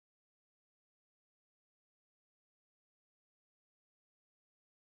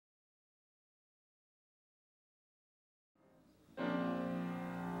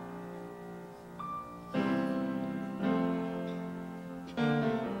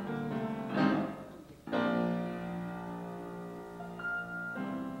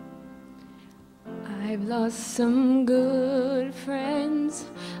lost some good friends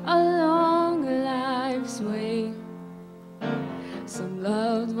along life's way. Some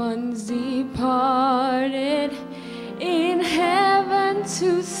loved ones departed in heaven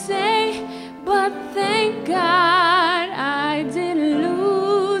to stay, but thank God I didn't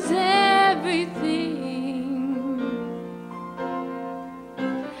lose everything.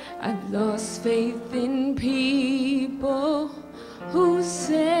 I've lost faith in people who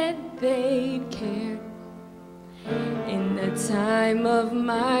said they'd care. In the time of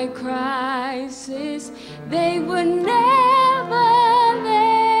my crisis, they were never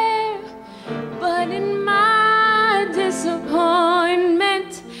there. But in my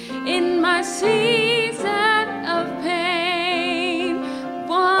disappointment, in my season of pain,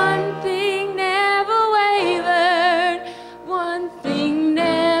 one thing never wavered, one thing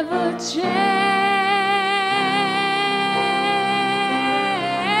never changed.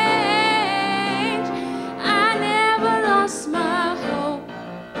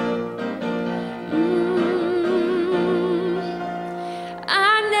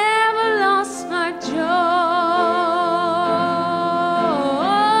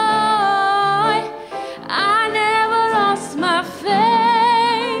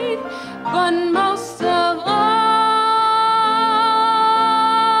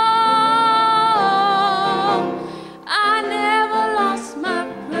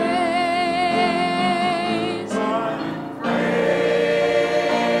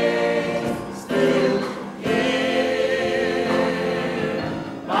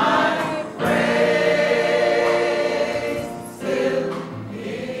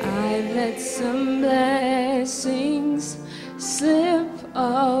 Some blessings slip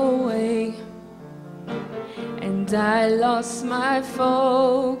away, and I lost my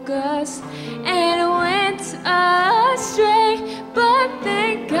focus and went astray. But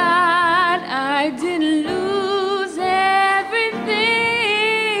thank God I didn't lose everything.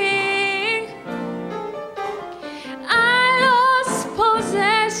 I lost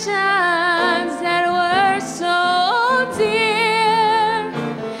possessions that were so dear,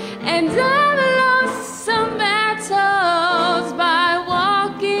 and I've lost some battles by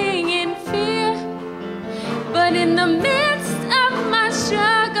walking in fear. But in the midst of my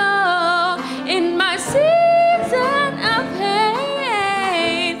struggle, in my season of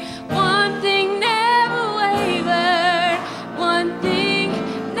pain, one thing never wavered, one thing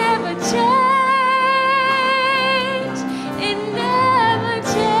never changed. It never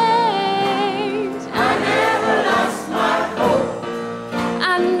changed. I never lost my hope.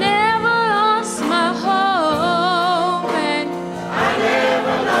 I never lost my hope, and I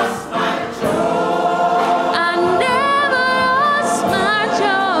never lost my joy. I never lost my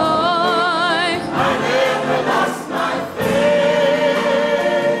joy. I never lost my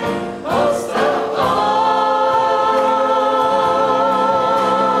faith. Most of all,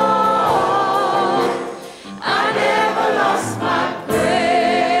 I never lost my praise.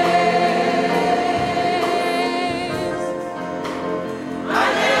 I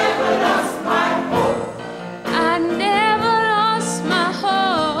never lost my hope. I never lost my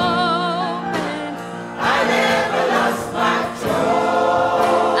hope. I never lost my joy.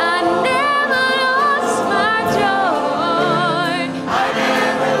 I never lost my joy. I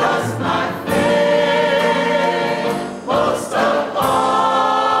never lost my faith. Most of all,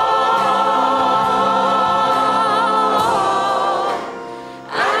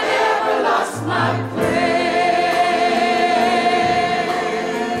 I never lost my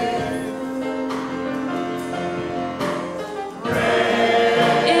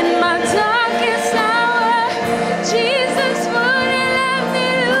in my darkest hour, Jesus wouldn't let me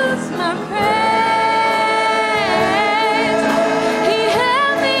lose my praise. He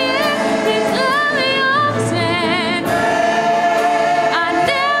held me in His loving arms, and I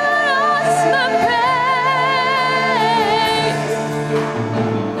never lost my praise.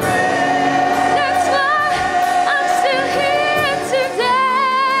 That's why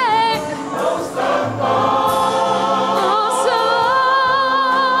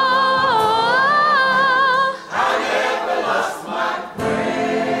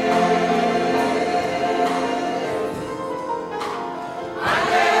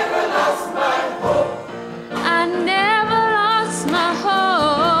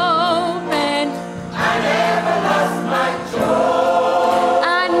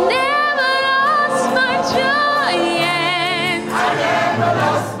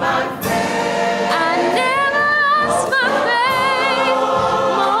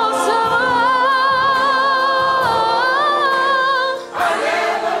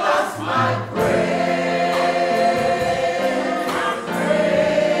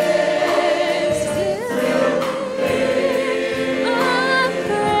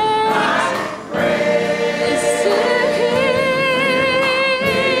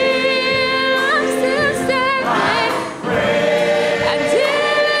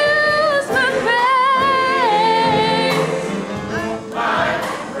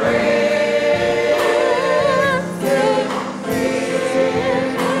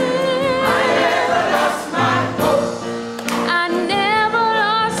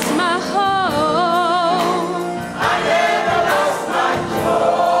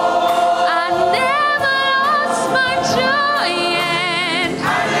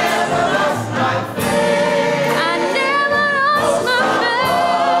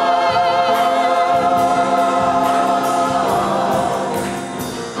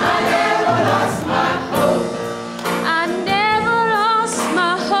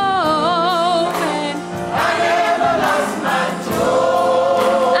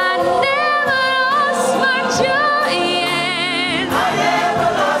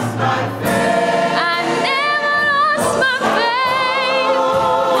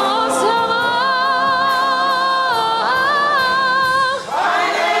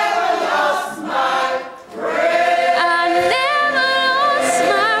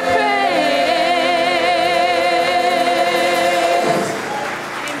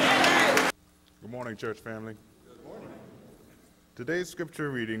morning, church family. Good morning. Today's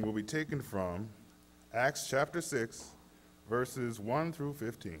scripture reading will be taken from Acts chapter 6, verses 1 through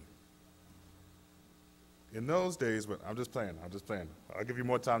 15. In those days, but I'm just playing. I'll give you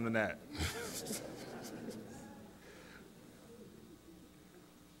more time than that.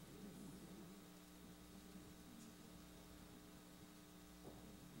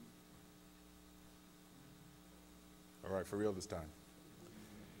 All right, for real this time.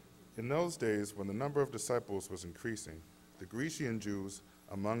 In those days, when the number of disciples was increasing, the Grecian Jews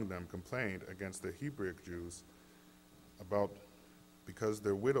among them complained against the Hebraic Jews because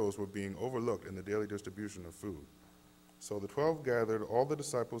their widows were being overlooked in the daily distribution of food. So the 12 gathered all the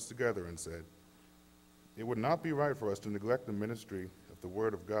disciples together and said, "It would not be right for us to neglect the ministry of the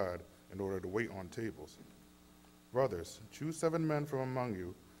word of God in order to wait on tables. Brothers, choose 7 men from among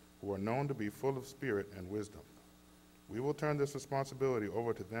you who are known to be full of spirit and wisdom. We will turn this responsibility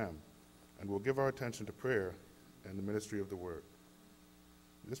over to them, and will give our attention to prayer and the ministry of the word."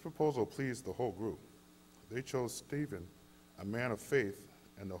 This proposal pleased the whole group. They chose Stephen, a man of faith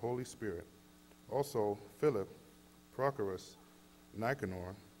and the Holy Spirit, also Philip, Prochorus,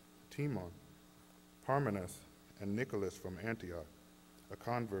 Nicanor, Timon, Parmenas, and Nicholas from Antioch, a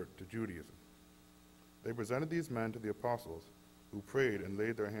convert to Judaism. They presented these men to the apostles, who prayed and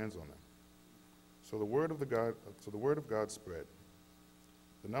laid their hands on them. So the word of God spread.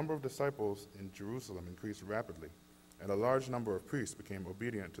 The number of disciples in Jerusalem increased rapidly, and a large number of priests became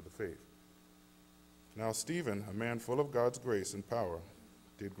obedient to the faith. Now Stephen, a man full of God's grace and power,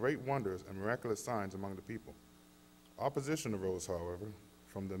 did great wonders and miraculous signs among the people. Opposition arose, however,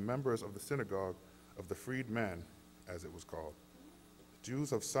 from the members of the synagogue of the freedmen, as it was called,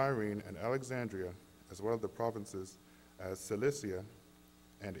 Jews of Cyrene and Alexandria, as well as the provinces as Cilicia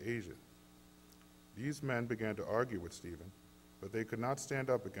and Asia. These men began to argue with Stephen, but they could not stand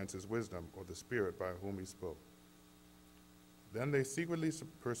up against his wisdom or the Spirit by whom he spoke. Then they secretly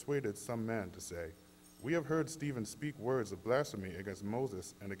persuaded some men to say, "We have heard Stephen speak words of blasphemy against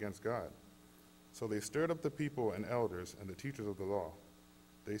Moses and against God." So they stirred up the people and elders and the teachers of the law.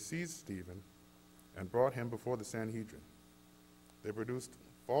 They seized Stephen and brought him before the Sanhedrin. They produced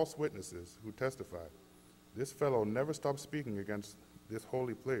false witnesses who testified, "This fellow never stopped speaking against this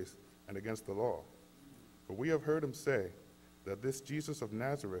holy place and against the law. For we have heard him say that this Jesus of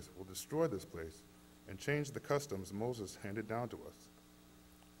Nazareth will destroy this place and change the customs Moses handed down to us."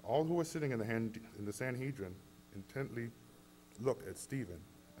 All who were sitting in the Sanhedrin intently looked at Stephen,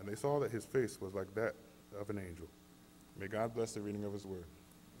 and they saw that his face was like that of an angel. May God bless the reading of his word.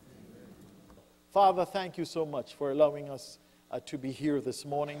 Father, thank you so much for allowing us to be here this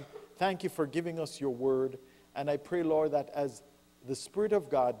morning. Thank you for giving us your word. And I pray, Lord, that as the Spirit of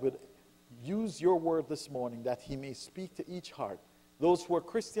God would use your word this morning, that he may speak to each heart. Those who are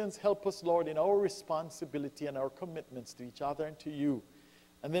Christians, help us, Lord, in our responsibility and our commitments to each other and to you.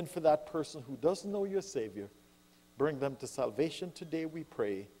 And then for that person who doesn't know your Savior, bring them to salvation today, we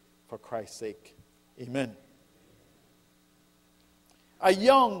pray, for Christ's sake. Amen. A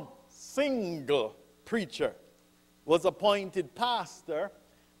young single preacher was appointed pastor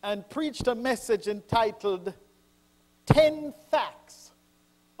and preached a message entitled 10 Facts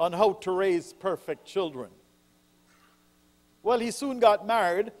on How to Raise Perfect Children. Well, he soon got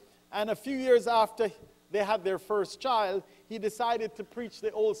married, and a few years after they had their first child, he decided to preach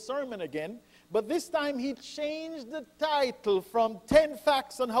the old sermon again, but this time he changed the title from 10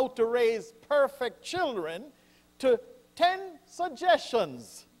 Facts on How to Raise Perfect Children to 10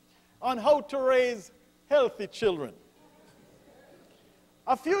 Suggestions on How to Raise Healthy Children.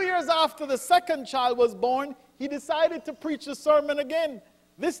 A few years after the second child was born, he decided to preach the sermon again.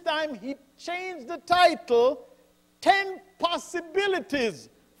 This time he changed the title, 10 Possibilities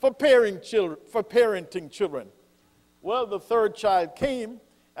for parenting children. Well, the third child came,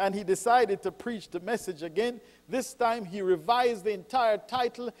 and he decided to preach the message again. This time he revised the entire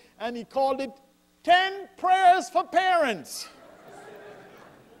title, and he called it 10 Prayers for Parents.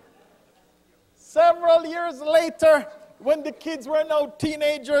 Several years later, when the kids were now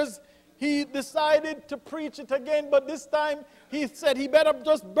teenagers, he decided to preach it again, but this time he said he better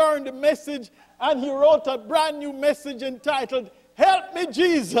just burn the message, and he wrote a brand new message entitled, Help Me,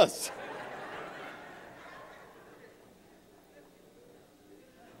 Jesus.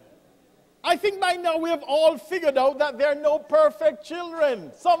 I think by now we have all figured out that there are no perfect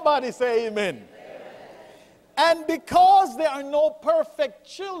children. Somebody say amen. And because there are no perfect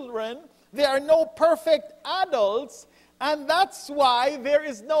children, there are no perfect adults, and that's why there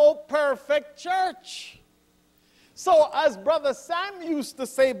is no perfect church. So as Brother Sam used to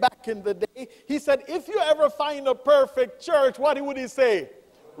say back in the day, he said, if you ever find a perfect church, what would he say?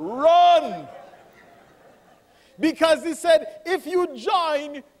 Run. Because he said, if you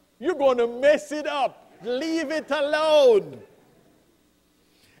join, you're going to mess it up. Leave it alone.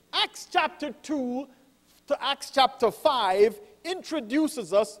 Acts chapter 2 to Acts chapter 5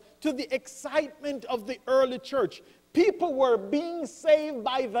 introduces us to the excitement of the early church. People were being saved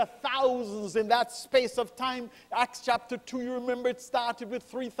by the thousands in that space of time. Acts chapter 2, you remember it started with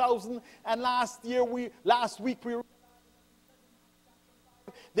 3,000. And last week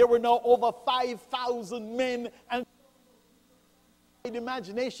there were now over 5,000 men and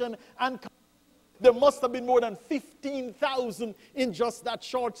imagination, and there must have been more than 15,000 in just that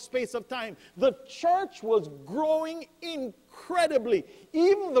short space of time. The church was growing incredibly.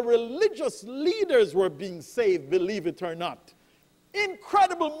 Even the religious leaders were being saved, believe it or not.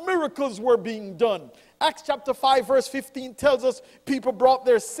 Incredible miracles were being done. Acts chapter 5 verse 15 tells us people brought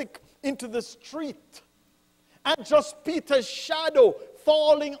their sick into the street, and just Peter's shadow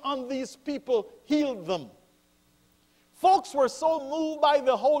falling on these people healed them. Folks were so moved by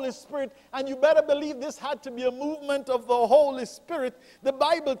the Holy Spirit, and you better believe this had to be a movement of the Holy Spirit. The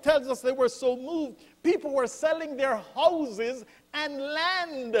Bible tells us they were so moved. People were selling their houses and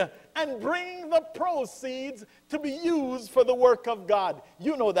land and bringing the proceeds to be used for the work of God.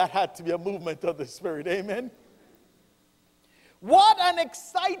 You know that had to be a movement of the Spirit. Amen. What an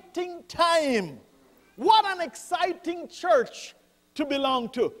exciting time. What an exciting church to belong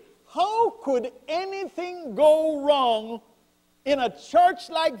to. How could anything go wrong in a church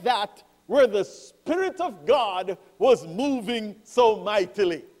like that where the Spirit of God was moving so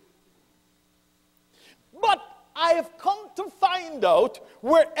mightily? But I have come to find out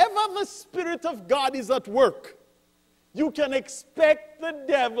wherever the Spirit of God is at work, you can expect the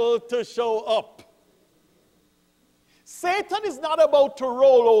devil to show up. Satan is not about to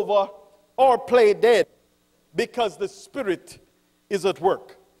roll over or play dead because the Spirit is at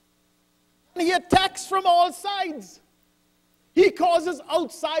work. He attacks from all sides. He causes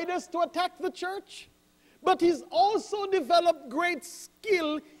outsiders to attack the church, but he's also developed great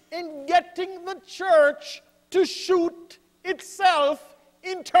skill in getting the church to shoot itself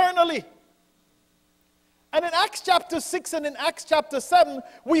internally. And in Acts chapter 6 and in Acts chapter 7,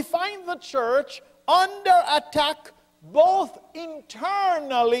 we find the church under attack both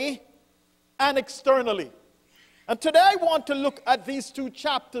internally and externally. And today I want to look at these two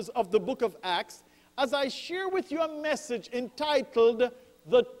chapters of the book of Acts as I share with you a message entitled,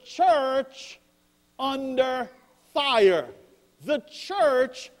 The Church Under Fire. The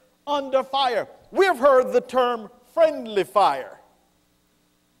Church Under Fire. We have heard the term friendly fire.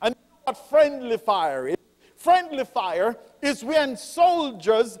 And what friendly fire is? Friendly fire is when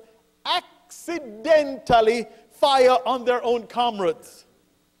soldiers accidentally fire on their own comrades.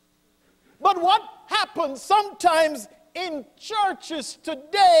 But what happens sometimes in churches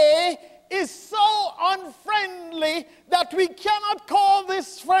today is so unfriendly that we cannot call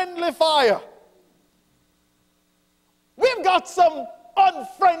this friendly fire. We've got some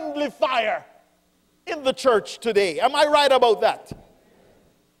unfriendly fire in the church today. Am I right about that?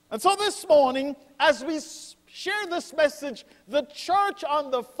 And so this morning, as we share this message, the church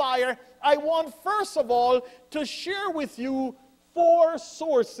on the fire, I want first of all to share with you 4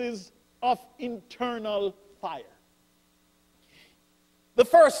 sources of internal fire. The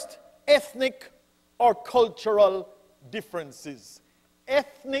first, ethnic or cultural differences.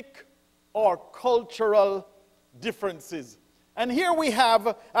 Ethnic or cultural differences. And here we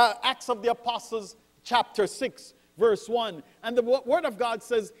have Acts of the Apostles chapter 6 verse 1. And the word of God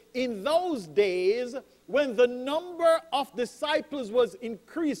says, in those days when the number of disciples was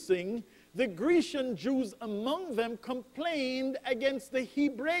increasing, the Grecian Jews among them complained against the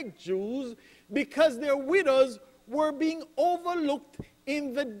Hebraic Jews because their widows were being overlooked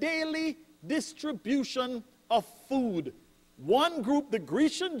in the daily distribution of food. One group, the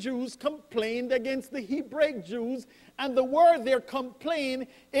Grecian Jews, complained against the Hebraic Jews, and the word there, complain,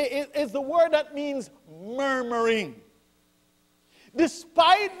 is the word that means murmuring.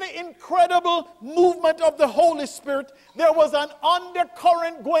 Despite the incredible movement of the Holy Spirit, there was an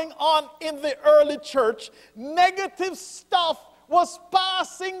undercurrent going on in the early church. Negative stuff was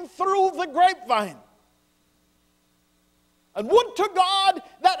passing through the grapevine. And would to God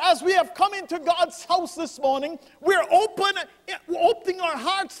that as we have come into God's house this morning, we're opening our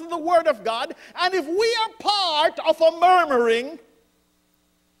hearts to the Word of God. And if we are part of a murmuring,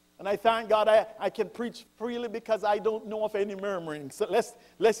 and I thank God I can preach freely because I don't know of any murmuring. So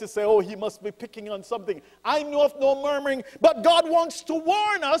let's just say, oh, he must be picking on something. I know of no murmuring, but God wants to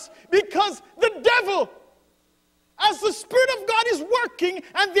warn us because the devil, as the Spirit of God is working,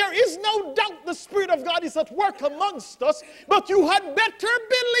 and there is no doubt the Spirit of God is at work amongst us, but you had better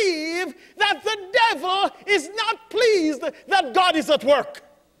believe that the devil is not pleased that God is at work.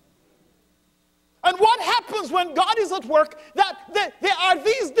 And what happens when God is at work? That there are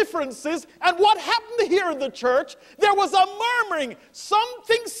these differences. And what happened here in the church? There was a murmuring.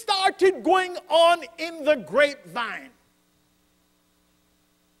 Something started going on in the grapevine.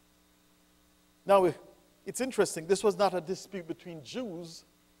 Now, it's interesting. This was not a dispute between Jews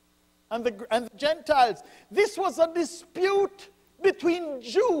and the Gentiles. This was a dispute between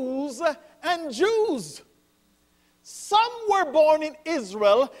Jews and Jews. Some were born in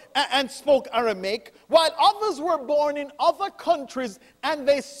Israel and spoke Aramaic, while others were born in other countries and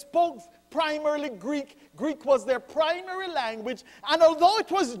they spoke primarily Greek. Greek was their primary language. And although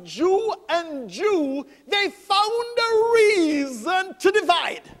it was Jew and Jew, they found a reason to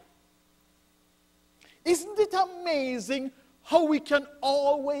divide. Isn't it amazing how we can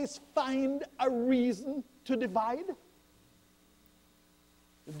always find a reason to divide?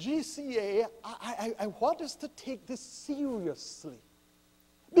 GCA, I want us to take this seriously.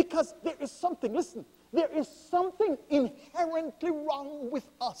 Because there is something, listen, there is something inherently wrong with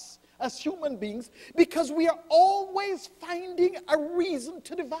us as human beings because we are always finding a reason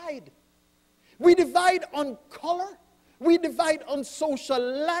to divide. We divide on color, we divide on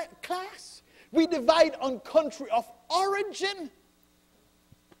social class, we divide on country of origin.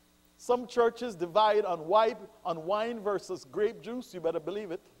 Some churches divide on wine versus grape juice. You better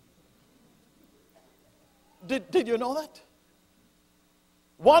believe it. Did you know that?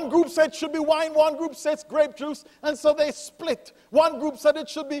 One group said it should be wine, one group said it's grape juice, and so they split. One group said it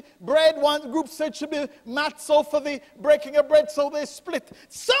should be bread, one group said it should be matzo for the breaking of bread, so they split.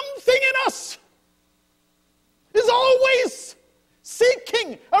 Something in us is always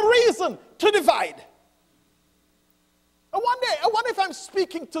seeking a reason to divide. I wonder if I'm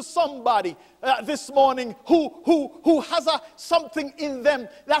speaking to somebody this morning who has something in them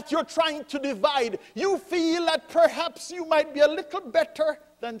that you're trying to divide. You feel that perhaps you might be a little better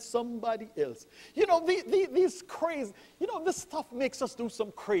than somebody else. You know, these crazy, this stuff makes us do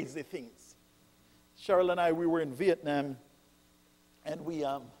some crazy things. Cheryl and I, we were in Vietnam, and we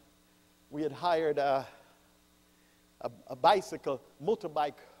had hired a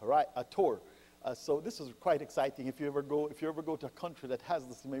motorbike ride, a tour. So this is quite exciting. If you ever go to a country that has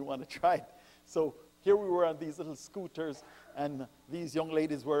this, you may want to try it. So here we were on these little scooters, and these young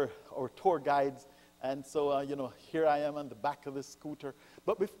ladies were our tour guides. And so, here I am on the back of this scooter.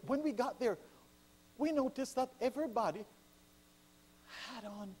 But when we got there, we noticed that everybody had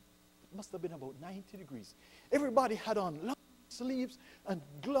on, it must have been about 90 degrees. Everybody had on long sleeves and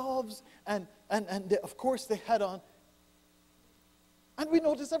gloves, and of course they had on. And we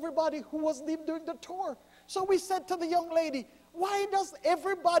noticed everybody who wasn't even doing the tour. So we said to the young lady, why does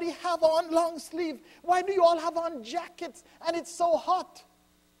everybody have on long sleeve? Why do you all have on jackets and it's so hot?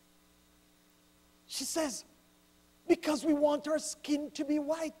 She says, because we want our skin to be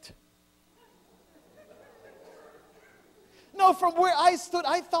white. No, from where I stood,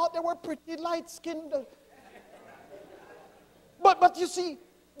 I thought they were pretty light-skinned. But you see,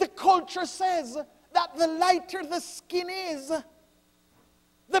 the culture says that the lighter the skin is,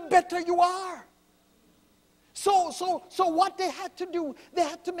 the better you are. So what they had to do, they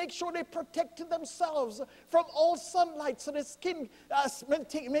had to make sure they protected themselves from all sunlight so the skin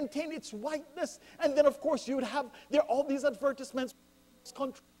maintain its whiteness. And then, of course, you would have all these advertisements,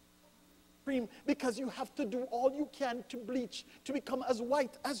 cream, because you have to do all you can to bleach, to become as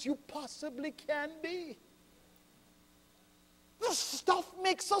white as you possibly can be. This stuff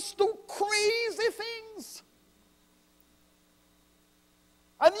makes us do crazy things.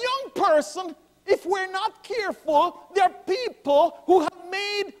 And young person, if we're not careful, there are people who have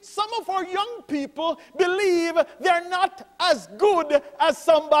made some of our young people believe they're not as good as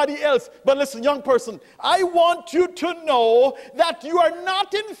somebody else. But listen, young person, I want you to know that you are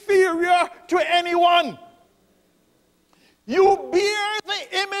not inferior to anyone. You bear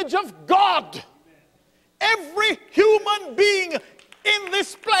the image of God. Every human being in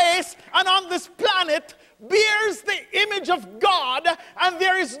this place and on this planet bears the image of God, and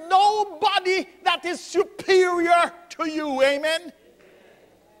there is nobody that is superior to you. Amen?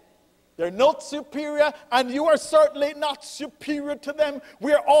 They're not superior, and you are certainly not superior to them.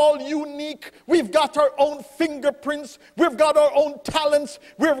 We're all unique. We've got our own fingerprints. We've got our own talents.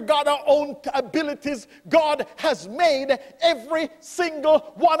 We've got our own abilities. God has made every single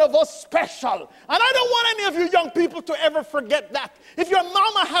one of us special. And I don't want any of you young people to ever forget that. If your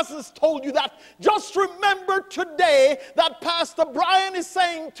mama hasn't told you that, just remember today that Pastor Brian is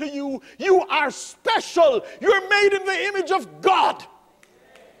saying to you, you are special. You're made in the image of God.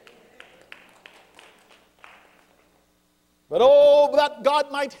 But oh, that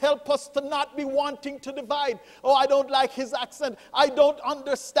God might help us to not be wanting to divide. Oh, I don't like his accent. I don't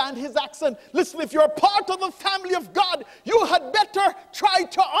understand his accent. Listen, if you're part of the family of God, you had better try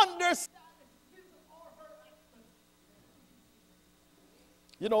to understand his or her accent.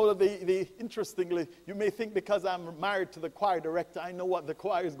 You know, interestingly, you may think because I'm married to the choir director, I know what the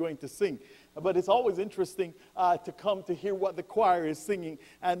choir is going to sing. But it's always interesting to come to hear what the choir is singing.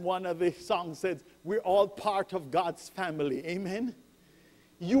 And one of the songs says, we're all part of God's family. Amen?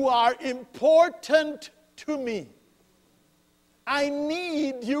 You are important to me. I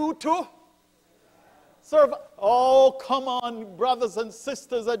need you to serve. Oh, come on, brothers and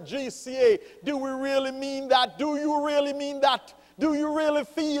sisters at GCA. Do we really mean that? Do you really mean that? Do you really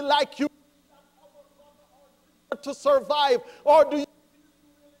feel like you to survive? Or do you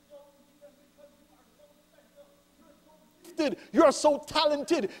you're so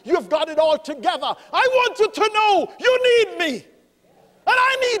talented, you've got it all together? I want you to know you need me, and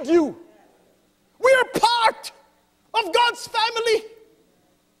I need you. We're part of God's family.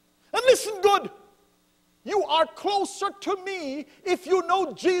 And listen good, you are closer to me if you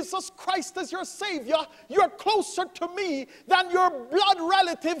know Jesus Christ as your Savior. You're closer to me than your blood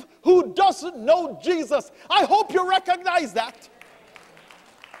relative who doesn't know Jesus. I hope you recognize that.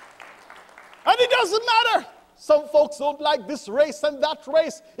 And it doesn't matter. Some folks don't like this race and that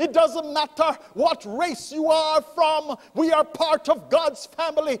race. It doesn't matter what race you are from. We are part of God's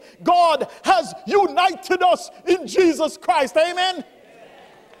family. God has united us in Jesus Christ. Amen?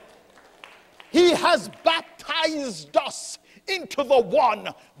 He has baptized us into the one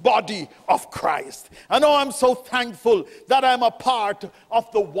body of Christ. And oh, I'm so thankful that I'm a part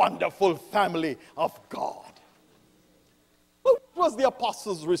of the wonderful family of God. What was the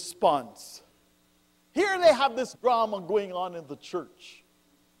apostles' response? Here they have this drama going on in the church.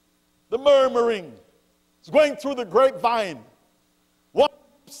 The murmuring is going through the grapevine. One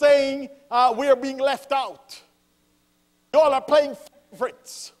saying, we are being left out. You all are playing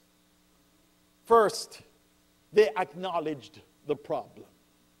favorites. First, they acknowledged the problem.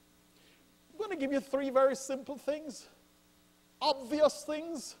 I'm going to give you 3 very simple things, obvious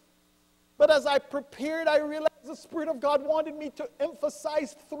things. But as I prepared, I realized the Spirit of God wanted me to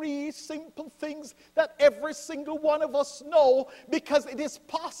emphasize 3 simple things that every single one of us know, because it is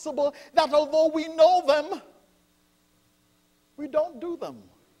possible that although we know them, we don't do them.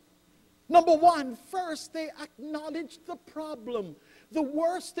 Number 1, first they acknowledge the problem. The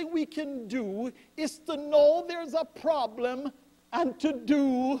worst thing we can do is to know there's a problem and to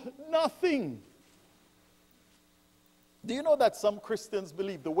do nothing. Do you know that some Christians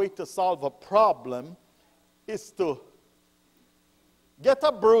believe the way to solve a problem is to get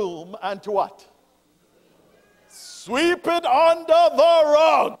a broom and to what? Sweep it under the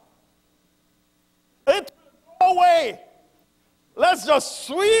rug. It will go away. Let's just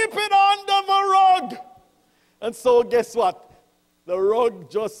sweep it under the rug. And so guess what? The rug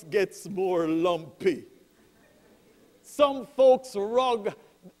just gets more lumpy. Some folks' rug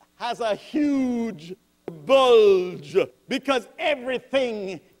has a huge bulge because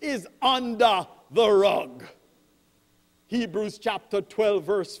everything is under the rug. Hebrews chapter 12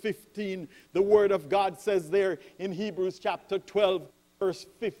 verse 15, the word of God says there in Hebrews chapter 12 verse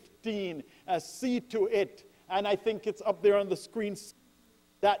 15, see to it, and I think it's up there on the screen,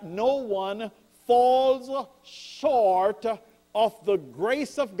 that no one falls short of the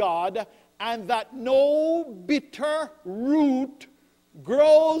grace of God, and that no bitter root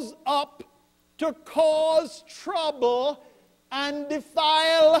grows up to cause trouble and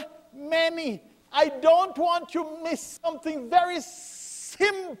defile many. I don't want you to miss something very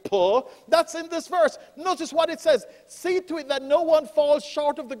simple that's in this verse. Notice what it says. See to it that no one falls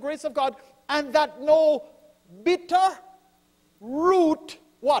short of the grace of God, and that no bitter root,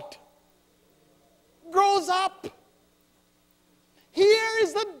 what? Grows up. Here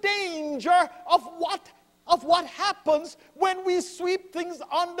is the danger of what happens when we sweep things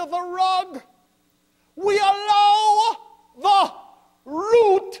under the rug. We allow the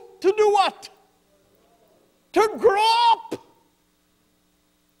root to do what? To grow up.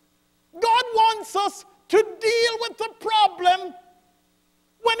 God wants us to deal with the problem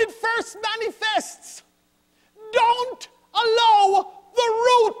when it first manifests. Don't allow the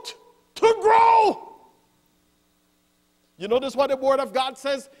root to grow. You notice what the Word of God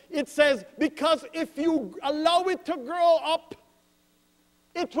says? It says, because if you allow it to grow up,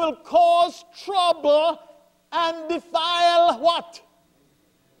 it will cause trouble and defile what?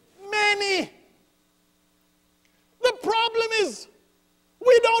 Many. The problem is,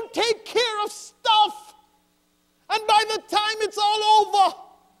 we don't take care of stuff, and by the time it's all over,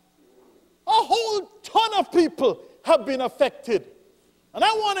 a whole ton of people have been affected. And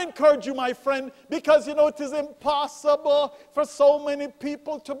I want to encourage you, my friend, because you know it is impossible for so many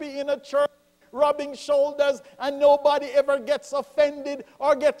people to be in a church rubbing shoulders and nobody ever gets offended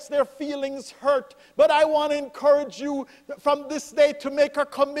or gets their feelings hurt. But I want to encourage you from this day to make a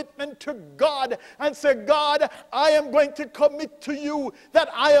commitment to God and say, God, I am going to commit to you that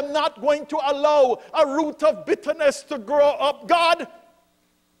I am not going to allow a root of bitterness to grow up. God,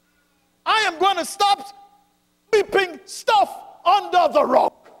 I am going to stop sweeping stuff under the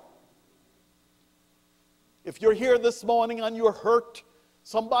rug. If you're here this morning and you're hurt,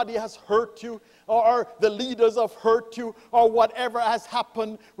 somebody has hurt you, or the leaders have hurt you, or whatever has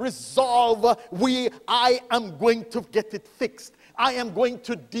happened, resolve. I am going to get it fixed. I am going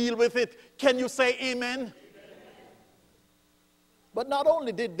to deal with it. Can you say amen? Amen. But not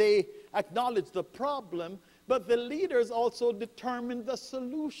only did they acknowledge the problem, but the leaders also determined the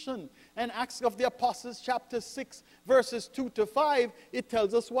solution. And Acts of the Apostles chapter 6 verses 2 to 5, it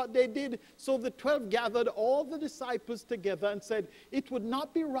tells us what they did. So the 12 gathered all the disciples together and said, it would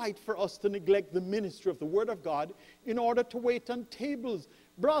not be right for us to neglect the ministry of the word of God in order to wait on tables.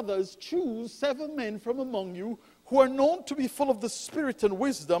 Brothers, choose 7 men from among you who are known to be full of the Spirit and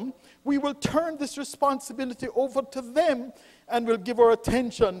wisdom. We will turn this responsibility over to them and will give our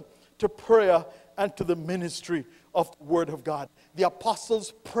attention to prayer and to the ministry of the word of God. The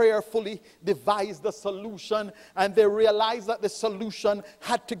apostles prayerfully devised the solution, and they realized that the solution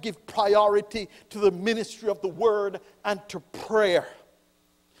had to give priority to the ministry of the word and to prayer.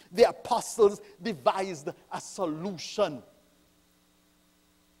 The apostles devised a solution.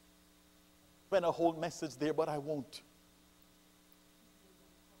 Spend a whole message there, but I won't.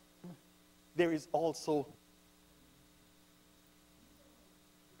 There is also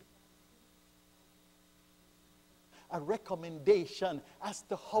a recommendation as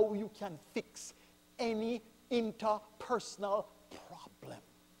to how you can fix any interpersonal problem.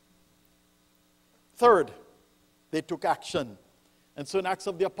 Third, they took action. And so in Acts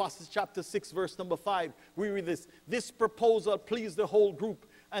of the Apostles chapter 6 verse number 5, we read this. This proposal pleased the whole group.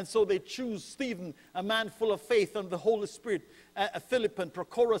 And so they choose Stephen, a man full of faith and the Holy Spirit, Philip and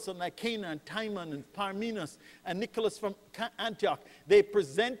Prochorus and Nicanor and Timon and Parmenas and Nicholas from Antioch. They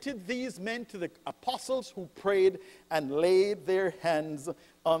presented these men to the apostles who prayed and laid their hands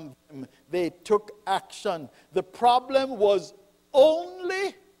on them. They took action. The problem was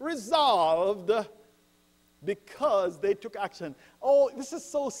only resolved because they took action. Oh, this is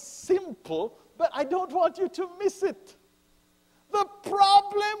so simple, but I don't want you to miss it. The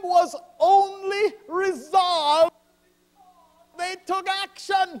problem was only resolved because they took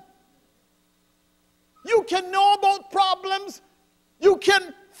action. You can know about problems. You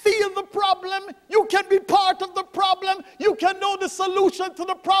can feel the problem. You can be part of the problem. You can know the solution to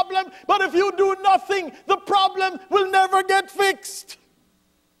the problem. But if you do nothing, the problem will never get fixed.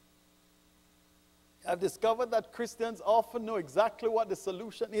 I've discovered that Christians often know exactly what the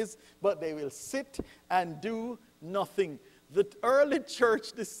solution is, but they will sit and do nothing. The early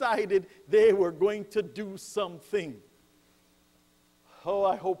church decided they were going to do something. Oh,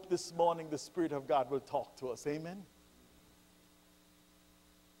 I hope this morning the Spirit of God will talk to us. Amen.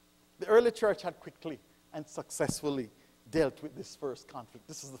 The early church had quickly and successfully dealt with this first conflict.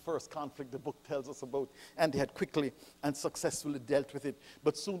 This is the first conflict the book tells us about, and they had quickly and successfully dealt with it.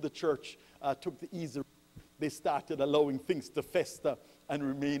 But soon the church took the easy route. They started allowing things to fester and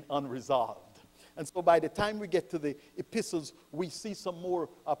remain unresolved. And so by the time we get to the epistles, we see some more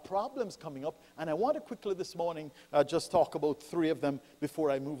problems coming up. And I want to quickly this morning just talk about 3 of them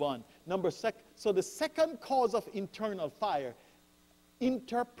before I move on. So the second cause of internal fire,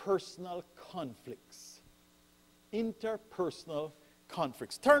 interpersonal conflicts. Interpersonal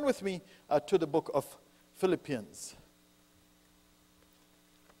conflicts. Turn with me to the book of Philippians.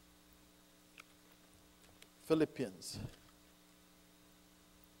 Philippians.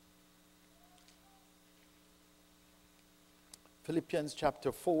 Philippians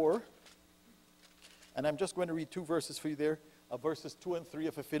chapter 4, and I'm just going to read 2 verses for you there, verses 2 and 3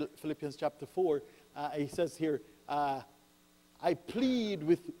 of Philippians chapter 4. He says here, I plead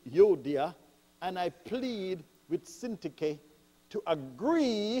with Euodia and I plead with Syntyche to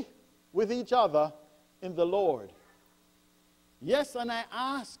agree with each other in the Lord. Yes, and I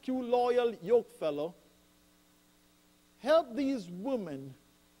ask you, loyal yokefellow, help these women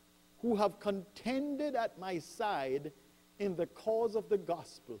who have contended at my side in the cause of the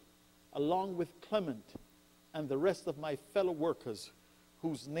gospel, along with Clement and the rest of my fellow workers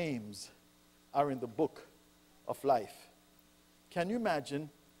whose names are in the book of life. Can you imagine?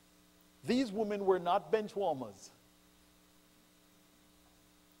 These women were not bench warmers.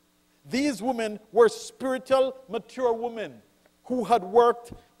 These women were spiritual, mature women who had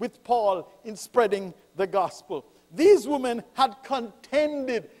worked with Paul in spreading the gospel. These women had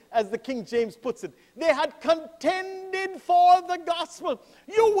contended, as the King James puts it. They had contended for the gospel.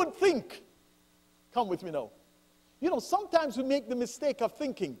 You would think, come with me now. You know, sometimes we make the mistake of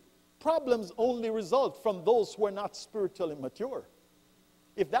thinking problems only result from those who are not spiritually mature.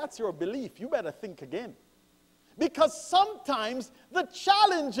 If that's your belief, you better think again. Because sometimes the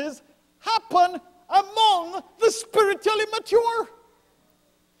challenges happen among the spiritually mature.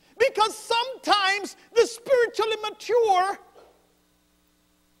 Because sometimes the spiritually mature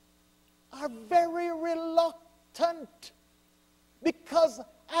are very reluctant. Because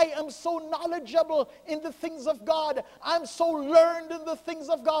I am so knowledgeable in the things of God, I'm so learned in the things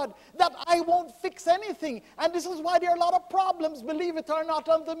of God, that I won't fix anything. And this is why there are a lot of problems, believe it or not,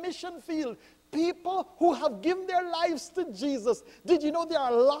 on the mission field. People who have given their lives to Jesus. Did you know there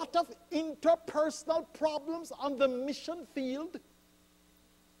are a lot of interpersonal problems on the mission field?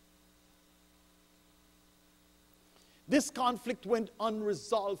 This conflict went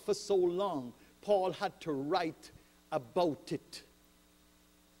unresolved for so long, Paul had to write about it.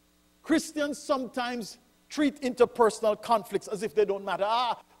 Christians sometimes treat interpersonal conflicts as if they don't matter.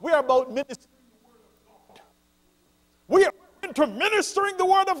 We're about ministering the Word of God. We are into ministering the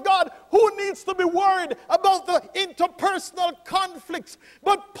Word of God. Who needs to be worried about the interpersonal conflicts?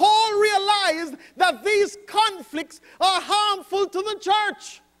 But Paul realized that these conflicts are harmful to the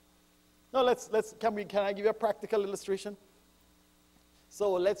church. Now can I give you a practical illustration?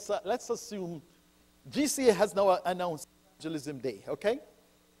 So let's assume GCA has now announced Evangelism Day, okay?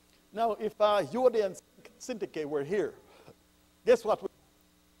 Now, if Yodi and Syntyche were here, guess what?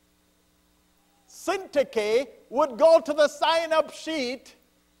 Syntyche would go to the sign-up sheet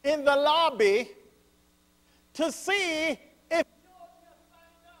in the lobby to see if Yoda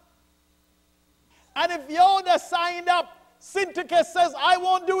signed up. And if Yoda signed up, Syntyche says, I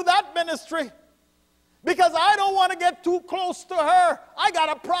won't do that ministry because I don't want to get too close to her. I got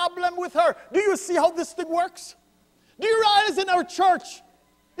a problem with her. Do you see how this thing works? Do you realize in our church,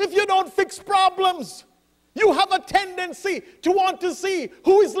 if you don't fix problems, you have a tendency to want to see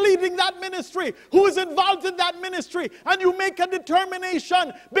who is leading that ministry, who is involved in that ministry, and you make a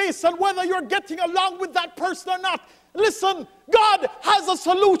determination based on whether you're getting along with that person or not. Listen, God has a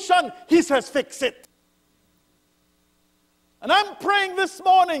solution. He says, fix it. And I'm praying this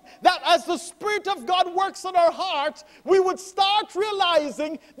morning that as the Spirit of God works in our hearts, we would start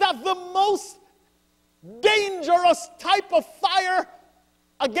realizing that the most dangerous type of fire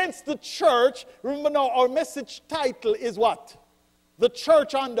against the church, remember now our message title is what? The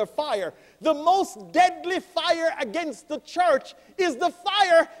church under fire. The most deadly fire against the church is the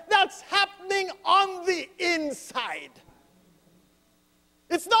fire that's happening on the inside.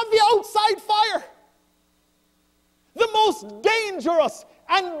 It's not the outside fire. The most dangerous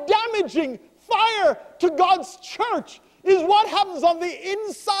and damaging fire to God's church is what happens on the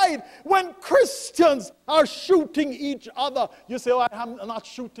inside when Christians are shooting each other. You say, oh, I'm not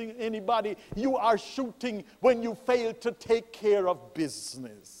shooting anybody. You are shooting when you fail to take care of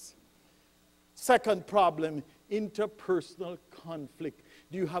business. Second problem, interpersonal conflict.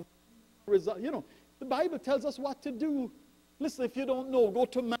 Do you have result? You know, the Bible tells us what to do. Listen, if you don't know, go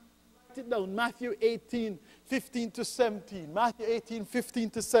to Matthew. Write it down, Matthew 18, 15 to 17. Matthew 18, 15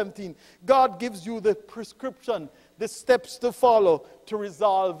 to 17. God gives you the prescription, the steps to follow to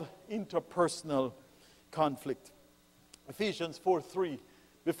resolve interpersonal conflict. Ephesians 4:3.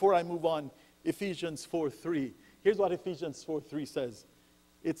 Before I move on, Ephesians 4:3. Here's what Ephesians 4:3 says.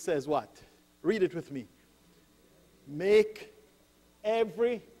 It says what? Read it with me. Make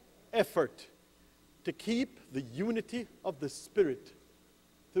every effort to keep the unity of the Spirit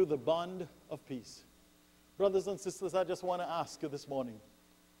through the bond of peace. Brothers and sisters, I just want to ask you this morning,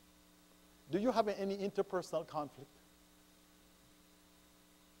 do you have any interpersonal conflict?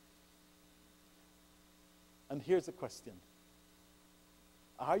 And here's a question.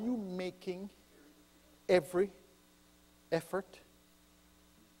 Are you making every effort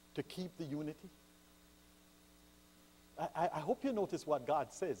to keep the unity? I hope you notice what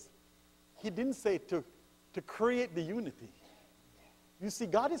God says. He didn't say to create the unity. You see,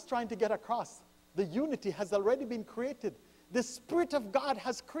 God is trying to get across. The unity has already been created. The Spirit of God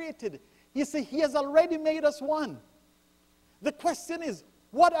has created. You see, He has already made us one. The question is,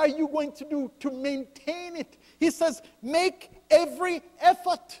 what are you going to do to maintain it? He says, make every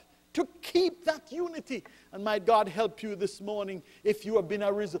effort to keep that unity. And might God help you this morning if you have been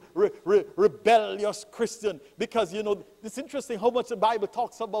a rebellious Christian. Because, you know, it's interesting how much the Bible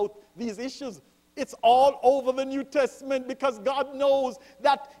talks about these issues. It's all over the New Testament because God knows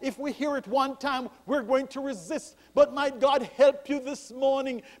that if we hear it one time, we're going to resist. But might God help you this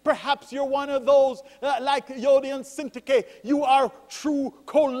morning. Perhaps you're one of those like Yodi and Syntyche. You are true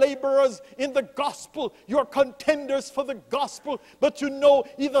co-laborers in the gospel. You're contenders for the gospel. But you know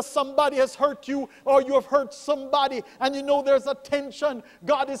either somebody has hurt you or you have hurt somebody. And you know there's a tension.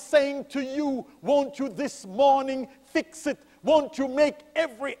 God is saying to you, won't you this morning fix it? Won't you make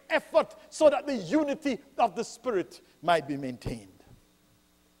every effort so that the unity of the Spirit might be maintained?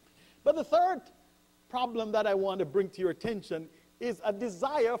 But the third problem that I want to bring to your attention is a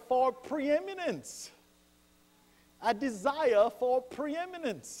desire for preeminence. A desire for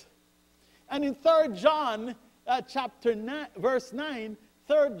preeminence. And in 3 John chapter 9, verse 9,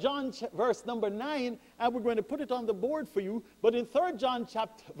 3 John verse number 9, and we're going to put it on the board for you, but in 3 John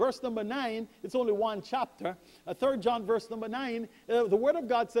chapter, verse number 9, it's only one chapter, 3 John verse number 9, the Word of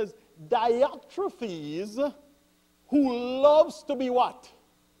God says, Diotrephes, who loves to be what?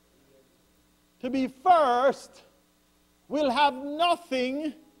 To be first, will have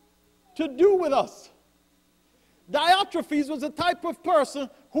nothing to do with us. Diotrephes was a type of person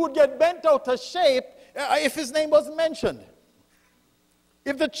who would get bent out of shape if his name wasn't mentioned.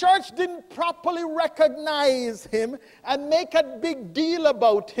 If the church didn't properly recognize him and make a big deal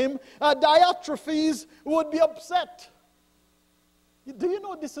about him, Diotrephes would be upset. Do you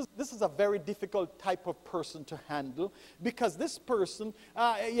know this is a very difficult type of person to handle? Because this person,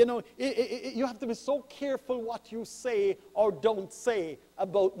 you have to be so careful what you say or don't say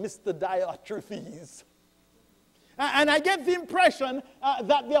about Mr. Diotrephes. And I get the impression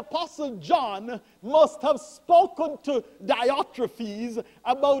that the Apostle John must have spoken to Diotrephes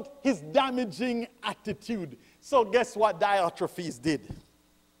about his damaging attitude. So guess what Diotrephes did?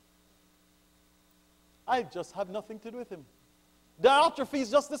 I just have nothing to do with him. Diotrephes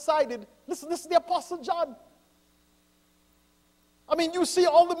just decided, listen, this is the Apostle John. I mean, you see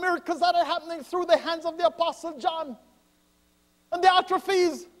all the miracles that are happening through the hands of the Apostle John. And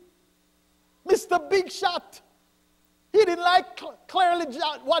Diotrephes, Mr. Big Shot, he didn't like clearly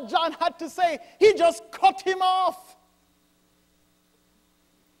what John had to say. He just cut him off.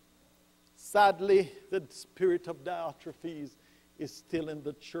 Sadly, the spirit of Diotrephes is still in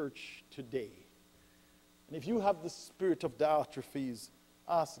the church today. And if you have the spirit of Diotrephes,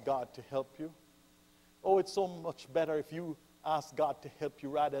 ask God to help you. Oh, it's so much better if you ask God to help you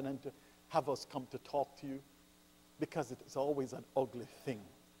rather than to have us come to talk to you. Because it's always an ugly thing.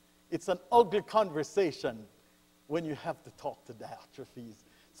 It's an ugly conversation when you have to talk to Diotrephes.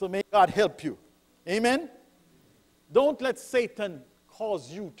 So may God help you. Amen? Don't let Satan cause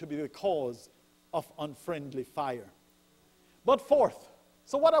you to be the cause of unfriendly fire. But fourth,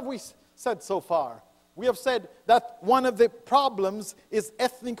 so what have we said so far? We have said that one of the problems is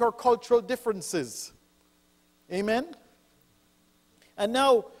ethnic or cultural differences. Amen? And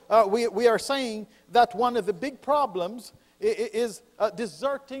now we are saying that one of the big problems is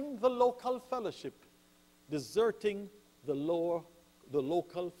deserting the local fellowship. Deserting the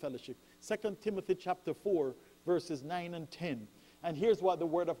local fellowship. 2 Timothy chapter 4, verses 9 and 10. And here's what the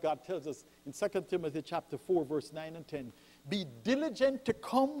Word of God tells us in 2 Timothy chapter 4, verse 9 and 10. Be diligent to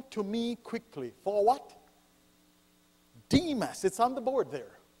come to me quickly. For what? Demas. It's on the board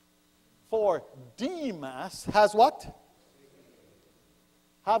there. For Demas has what?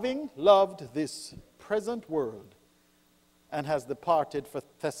 Having loved this present world and has departed for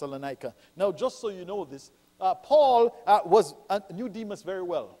Thessalonica. Now, just so you know this, Paul knew Demas very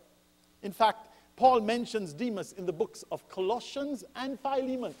well. In fact, Paul mentions Demas in the books of Colossians and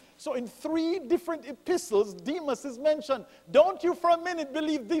Philemon. So in 3 different epistles, Demas is mentioned. Don't you for a minute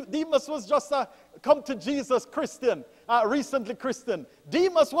believe Demas was just a come to Jesus Christian, recently Christian.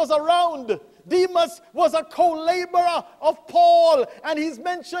 Demas was around. Demas was a co-laborer of Paul. And he's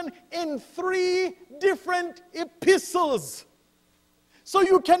mentioned in 3 different epistles. So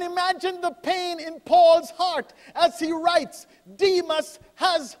you can imagine the pain in Paul's heart as he writes, Demas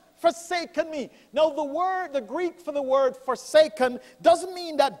has forsaken me. Now the Greek for the word forsaken doesn't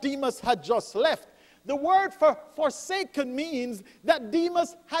mean that Demas had just left. The word for forsaken means that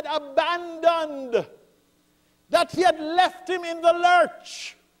Demas had abandoned, that he had left him in the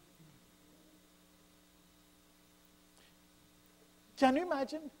lurch. Can you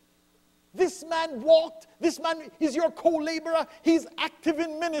imagine? This man walked, this man is your co-laborer, he's active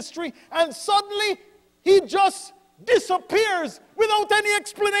in ministry, and suddenly he just disappears without any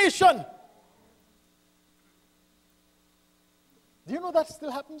explanation. Do you know that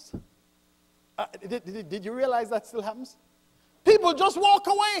still happens? Did you realize that still happens? People just walk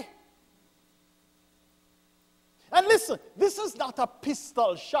away. And listen, this is not a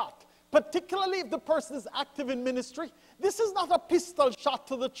pistol shot. particularly if the person is active in ministry, this is not a pistol shot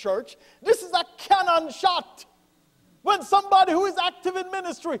to the church. This is a cannon shot. When somebody who is active in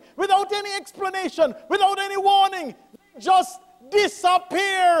ministry, without any explanation, without any warning, they just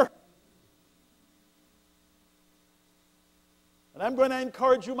disappear. And I'm going to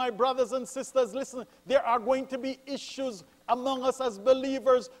encourage you, my brothers and sisters, listen, there are going to be issues among us as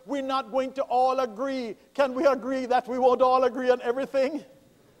believers. We're not going to all agree. Can we agree that we won't all agree on everything?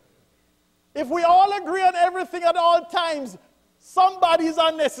 If we all agree on everything at all times, somebody is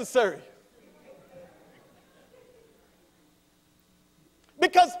unnecessary.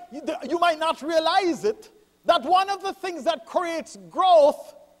 Because you might not realize it, that one of the things that creates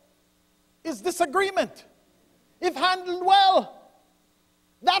growth is disagreement, if handled well.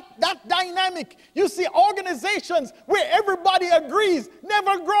 That dynamic, you see, organizations where everybody agrees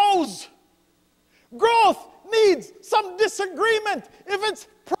never grows. Growth needs some disagreement. If it's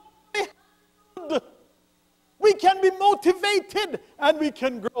properly handled, we can be motivated and we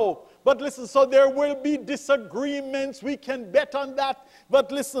can grow. But listen, so there will be disagreements. We can bet on that.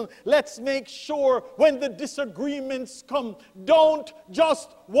 But listen, let's make sure when the disagreements come, don't just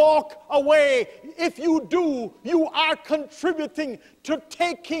walk away. If you do, you are contributing to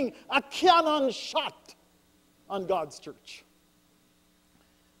taking a cannon shot on God's church.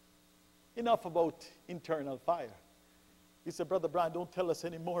 Enough about internal fire. He said, Brother Brian, don't tell us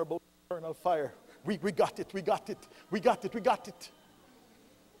any more about internal fire. We got it, we got it, we got it, we got it.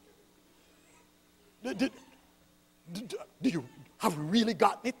 Have we really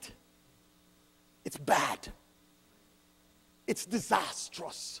gotten it? It's bad. It's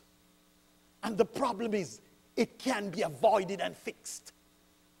disastrous. And the problem is, it can be avoided and fixed.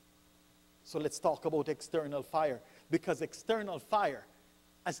 So let's talk about external fire. Because external fire,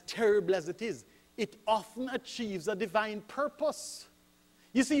 as terrible as it is, it often achieves a divine purpose.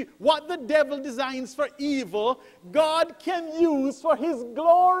 You see, what the devil designs for evil, God can use for his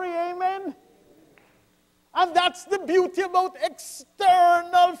glory. Amen? And that's the beauty about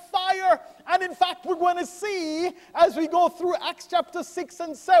external fire. And in fact, we're going to see as we go through Acts chapter 6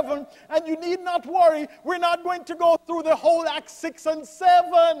 and 7, and you need not worry, we're not going to go through the whole Acts 6 and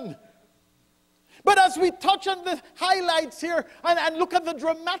 7. But as we touch on the highlights here and look at the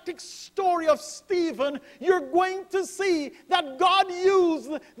dramatic story of Stephen, you're going to see that God used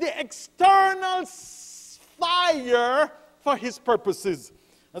the external fire for his purposes.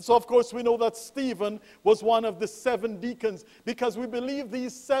 And so, of course, we know that Stephen was one of the 7 deacons, because we believe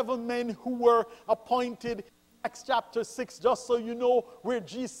these 7 men who were appointed in Acts chapter 6, just so you know where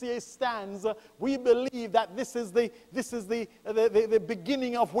GCA stands, we believe that this is the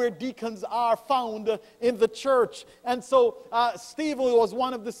beginning of where deacons are found in the church. And so Stephen was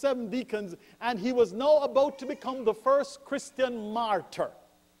one of the 7 deacons, and he was now about to become the first Christian martyr.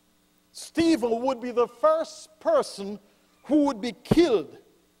 Stephen would be the first person who would be killed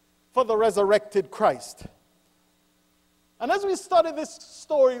for the resurrected Christ. And as we study this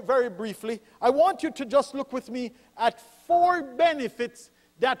story very briefly, I want you to just look with me at 4 benefits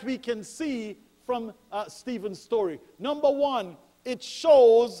that we can see from Stephen's story. Number 1, it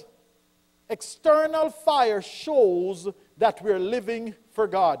shows, external fire shows that we're living for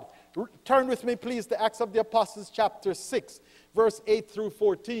God. Turn with me, please, to Acts of the Apostles chapter 6, verse 8 through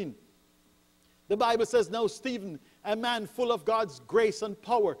 14. The Bible says, now Stephen, a man full of God's grace and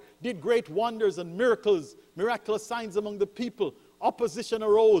power, did great wonders and miraculous signs among the people. Opposition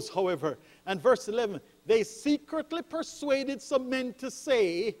arose, however. And verse 11, they secretly persuaded some men to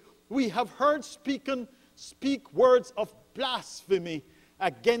say, we have heard speak words of blasphemy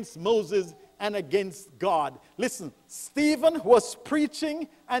against Moses and against God. Listen, Stephen was preaching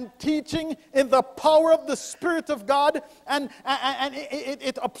and teaching in the power of the Spirit of God, and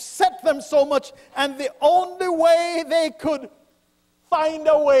it upset them so much, and the only way they could find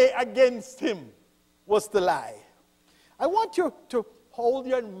a way against him was to lie. I want you to hold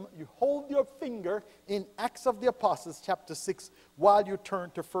your finger in Acts of the Apostles chapter 6 while you turn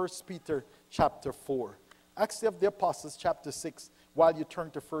to 1 Peter chapter 4. Acts of the Apostles chapter 6 while you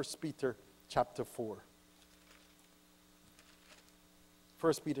turn to 1 Peter chapter 4.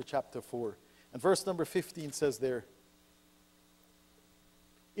 1 Peter chapter 4. And verse number 15 says there,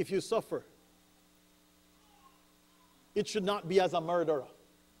 if you suffer, it should not be as a murderer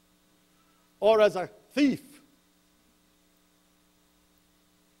or as a thief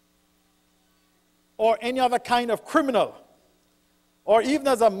or any other kind of criminal or even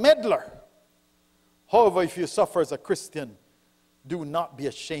as a meddler. However, if you suffer as a Christian, do not be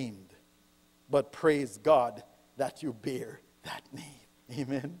ashamed, but praise God that you bear that name.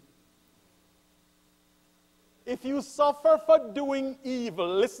 Amen. if you suffer for doing evil,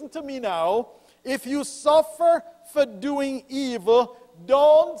 listen to me now. If you suffer for doing evil,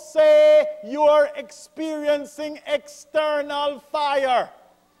 don't say you are experiencing external fire.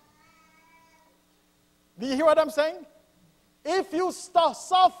 Do you hear what I'm saying? If you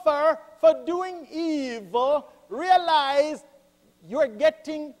suffer for doing evil, realize you're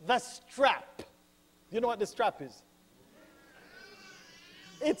getting the strap. You know what the strap is?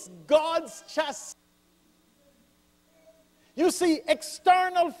 It's God's chastisement. You see,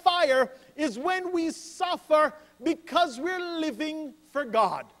 external fire is when we suffer because we're living for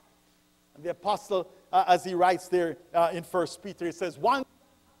God. And the apostle, as he writes there in 1 Peter, he says, one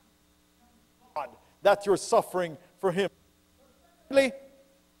God that you're suffering for him.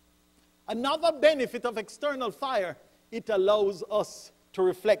 Another benefit of external fire, it allows us to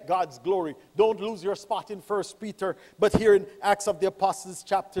reflect God's glory. Don't lose your spot in 1 Peter, but here in Acts of the Apostles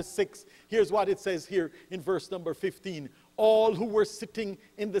chapter 6, here's what it says here in verse number 15. All who were sitting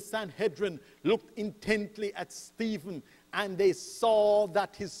in the Sanhedrin looked intently at Stephen, and they saw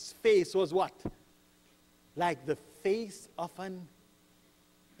that his face was what? Like the face of an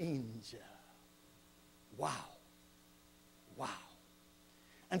angel. Wow. Wow.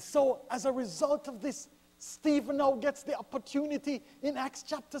 And so, as a result of this, Stephen now gets the opportunity in Acts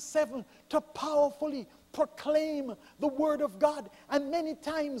chapter 7 to powerfully proclaim the word of God. And many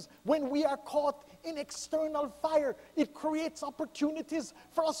times when we are caught in external fire, it creates opportunities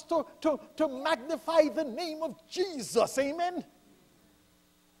for us to magnify the name of Jesus. Amen?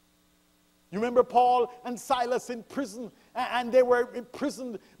 You remember Paul and Silas in prison, and they were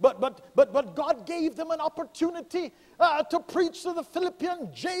imprisoned, but God gave them an opportunity to preach to the Philippian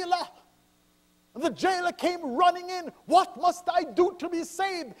jailer. The jailer came running in. What must I do to be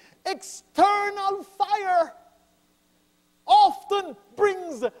saved? External fire often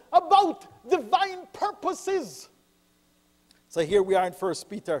brings about divine purposes. So here we are in 1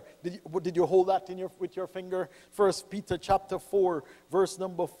 Peter. Did you hold that with your finger? 1 Peter chapter 4, verse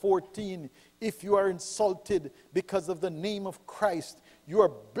number 14. If you are insulted because of the name of Christ, you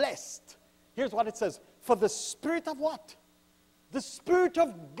are blessed. Here's what it says. For the Spirit of what? The Spirit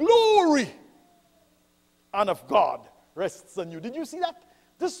of glory and of God rests on you. Did you see that?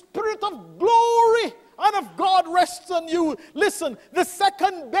 The Spirit of glory and of God rests on you. Listen, the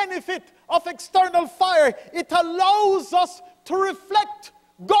second benefit of external fire, it allows us to reflect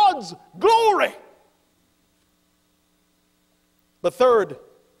God's glory. But third,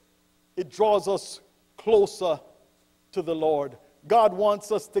 it draws us closer to the Lord. God wants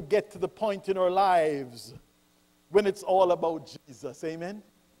us to get to the point in our lives when it's all about Jesus. Amen?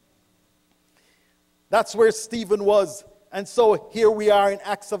 That's where Stephen was. And so here we are in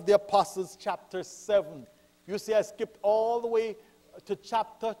Acts of the Apostles chapter 7. You see, I skipped all the way to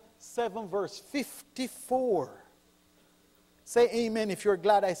chapter 7, verse 54. Say amen if you're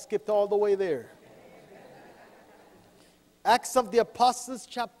glad I skipped all the way there. Acts of the Apostles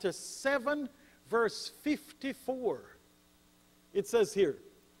chapter 7, verse 54. It says here,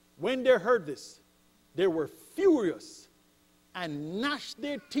 when they heard this, they were furious and gnashed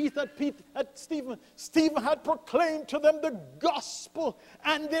their teeth at Stephen. Stephen had proclaimed to them the gospel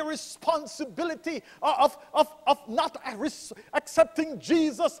and their responsibility of not accepting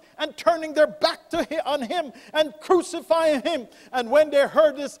Jesus and turning their back on him and crucifying him. And when they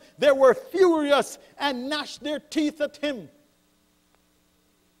heard this, they were furious and gnashed their teeth at him.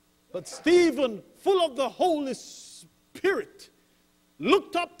 But Stephen, full of the Holy Spirit,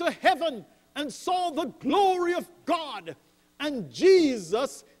 looked up to heaven and saw the glory of God and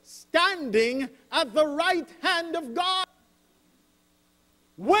Jesus standing at the right hand of God.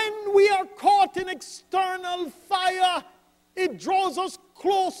 When we are caught in external fire, it draws us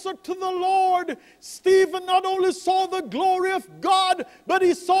closer to the Lord. Stephen not only saw the glory of God, but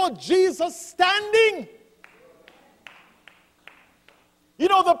he saw Jesus standing. You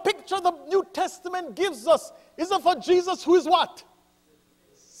know, the picture the New Testament gives us is of a Jesus who is what?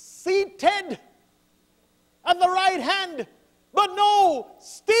 Seated at the right hand. But no,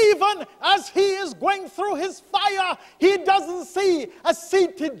 Stephen, as he is going through his fire, he doesn't see a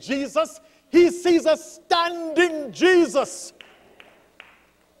seated Jesus. He sees a standing Jesus.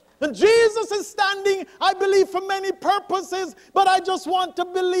 And Jesus is standing, I believe, for many purposes, but I just want to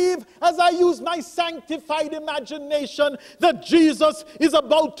believe, as I use my sanctified imagination, that Jesus is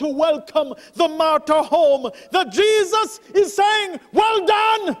about to welcome the martyr home. That Jesus is saying, well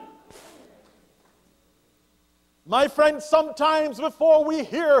done. My friends, sometimes before we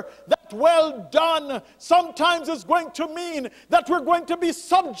hear that well done, sometimes it's going to mean that we're going to be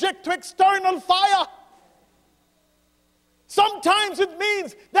subject to external fire. Sometimes it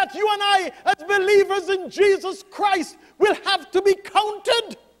means that you and I, as believers in Jesus Christ, will have to be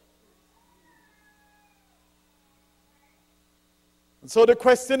counted. And so the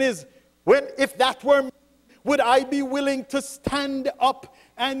question is, if that were me, would I be willing to stand up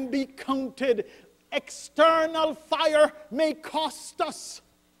and be counted? External fire may cost us.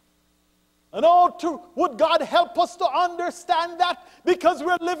 And would God help us to understand that? Because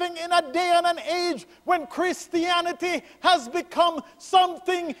we're living in a day and an age when Christianity has become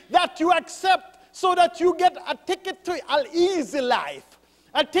something that you accept so that you get a ticket to an easy life,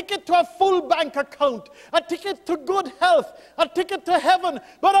 a ticket to a full bank account, a ticket to good health, a ticket to heaven.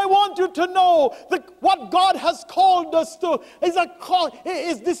 But I want you to know that what God has called us to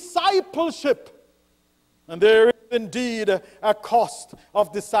is discipleship. And there is indeed a cost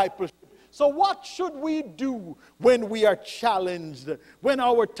of discipleship. So what should we do when we are challenged, when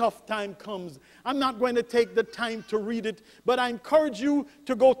our tough time comes? I'm not going to take the time to read it, but I encourage you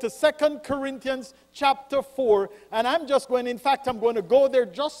to go to 2 Corinthians chapter 4. And I'm going to go there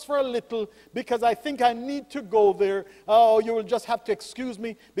just for a little because I think I need to go there. Oh, you will just have to excuse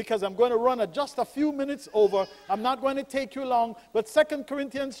me because I'm going to run just a few minutes over. I'm not going to take you long, but 2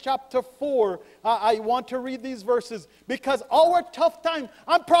 Corinthians chapter 4, I want to read these verses because our tough time,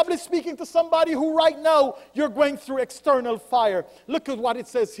 I'm probably speaking to somebody who right now you're going through external fire. Look at what it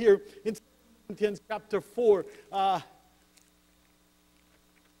says here in 2 Corinthians chapter 4.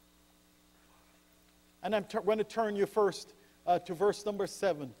 And I'm going to turn you first to verse number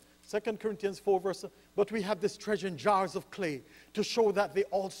 7. 2 Corinthians 4 verse. But we have this treasure in jars of clay to show that the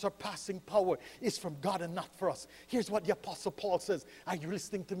all-surpassing power is from God and not for us. Here's what the Apostle Paul says. Are you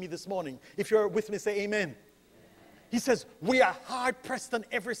listening to me this morning? If you're with me, say amen. He says, we are hard-pressed on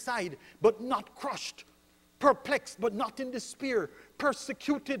every side, but not crushed. Perplexed, but not in despair.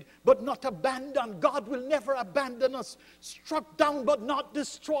 Persecuted, but not abandoned. God will never abandon us. Struck down, but not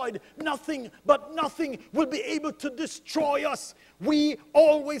destroyed. Nothing will be able to destroy us. We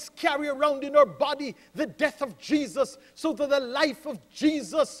always carry around in our body the death of Jesus, so that the life of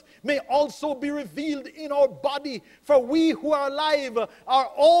Jesus may also be revealed in our body. For we who are alive are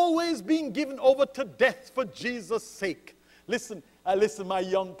always being given over to death for Jesus' sake. Listen, my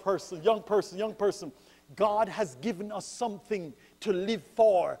young person. God has given us something to live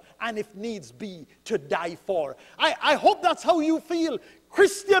for, and if needs be, to die for. I hope that's how you feel.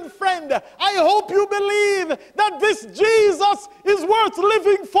 Christian friend, I hope you believe that this Jesus is worth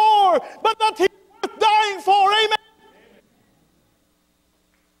living for, but that he's worth dying for. Amen.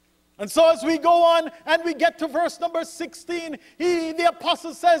 And so as we go on and we get to verse number 16, the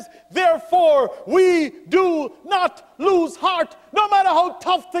apostle says, therefore we do not lose heart, no matter how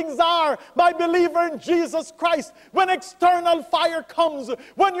tough things are, my believer in Jesus Christ. When external fire comes,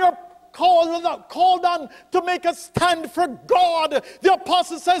 when you're called on to make a stand for God, the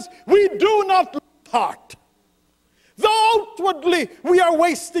apostle says, we do not lose heart. Though outwardly we are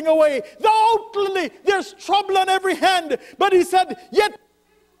wasting away, though outwardly there's trouble on every hand, but he said, yet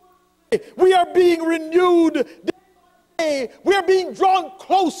we are being renewed day by day. We are being drawn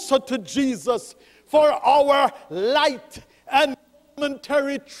closer to Jesus for our light and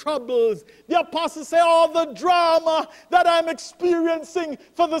momentary troubles. The apostles say, all the drama that I'm experiencing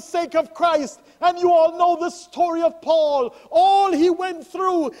for the sake of Christ. And you all know the story of Paul, all he went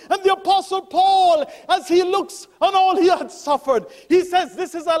through. And the apostle Paul, as he looks on all he had suffered, he says,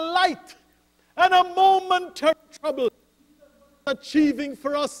 this is a light and a momentary trouble, achieving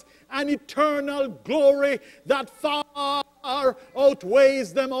for us an eternal glory that far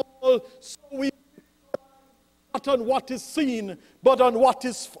outweighs them all. So we not on what is seen, but on what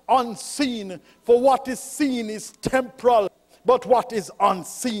is unseen. For what is seen is temporal, but what is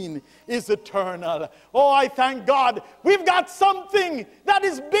unseen is eternal. Oh, I thank God. We've got something that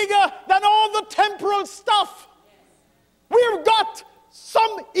is bigger than all the temporal stuff. We've got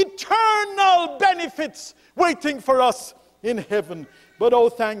some eternal benefits waiting for us in heaven. But oh,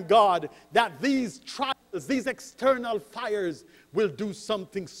 thank God that these trials, these external fires will do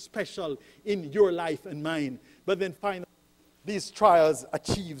something special in your life and mine. But then finally, these trials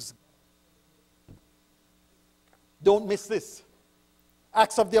achieves. Don't miss this.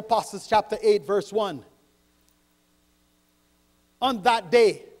 Acts of the Apostles chapter 8 verse 1. On that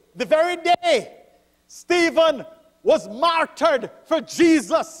day, the very day, Stephen was martyred for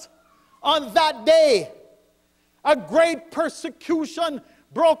Jesus. On that day, a great persecution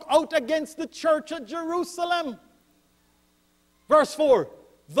broke out against the church at Jerusalem. Verse 4,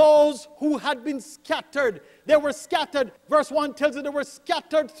 those who had been scattered. They were scattered. Verse 1 tells you they were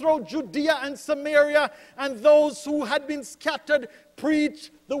scattered through Judea and Samaria, and those who had been scattered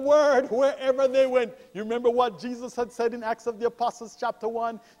preached the word wherever they went. You remember what Jesus had said in Acts of the Apostles chapter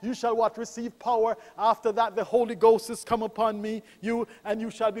 1? You shall what? Receive power. After that the Holy Ghost is come upon me. You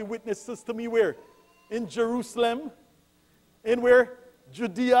shall be witnesses to me where? In Jerusalem. In where?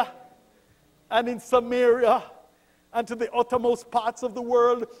 Judea and in Samaria and to the uttermost parts of the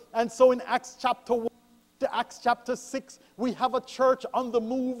world. And so in Acts chapter 1 to Acts chapter 6, we have a church on the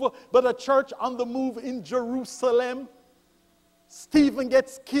move, but a church on the move in Jerusalem. Stephen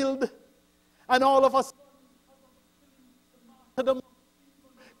gets killed, and all of us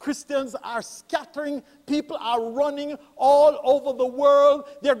Christians are scattering. People are running all over the world.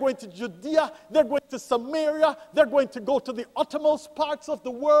 They're going to Judea. They're going to Samaria. They're going to go to the uttermost parts of the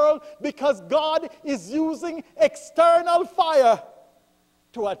world because God is using external fire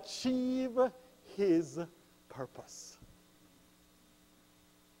to achieve his purpose.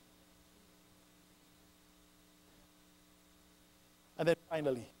 And then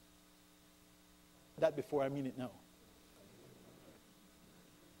finally, that before I mean it now.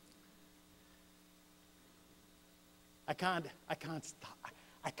 I can't stop.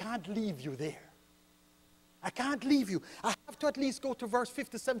 I can't leave you there. I can't leave you. I have to at least go to verse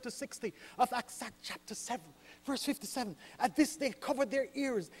 57 to 60 of Acts chapter 7. Verse 57. At this they covered their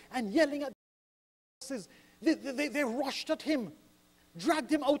ears and yelling at voices. They rushed at him, dragged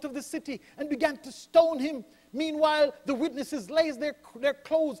him out of the city and began to stone him. Meanwhile, the witnesses laid their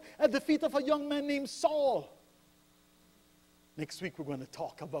clothes at the feet of a young man named Saul. Next week we're going to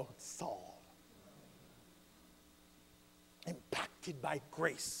talk about Saul. Impacted by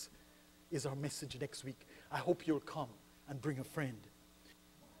grace is our message next week. I hope you'll come and bring a friend.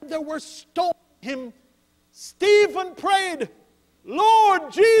 They were stoning him. Stephen prayed,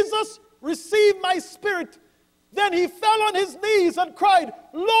 Lord Jesus, receive my spirit. Then he fell on his knees and cried,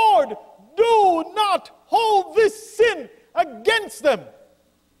 Lord, do not hold this sin against them.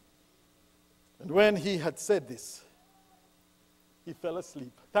 And when he had said this, he fell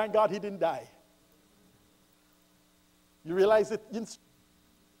asleep. Thank God he didn't die. You realize it?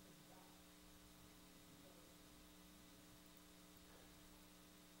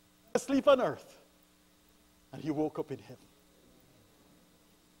 Asleep on earth. And he woke up in heaven.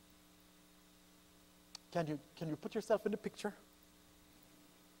 Can you put yourself in the picture?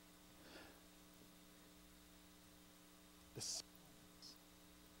 The stones.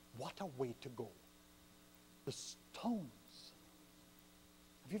 What a way to go. The stones.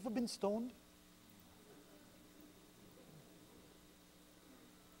 Have you ever been stoned?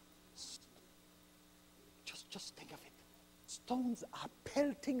 Just think of it. Stones are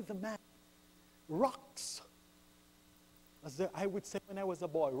pelting the man. Rocks. As I would say when I was a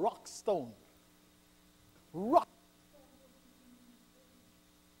boy, rock stone. Rock.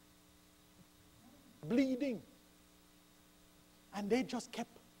 Bleeding. And they just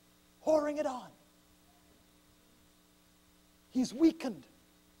kept pouring it on. He's weakened.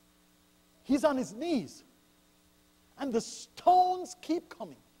 He's on his knees. And the stones keep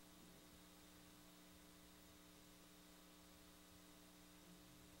coming.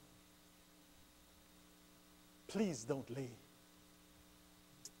 Please don't lay.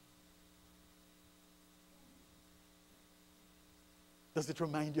 Does it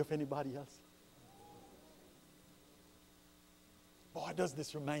remind you of anybody else? Boy, does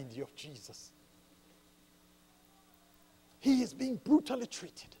this remind you of Jesus. He is being brutally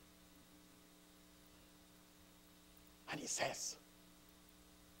treated. And he says,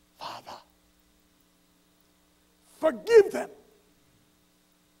 Father, forgive them.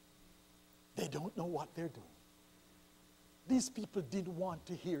 They don't know what they're doing. These people didn't want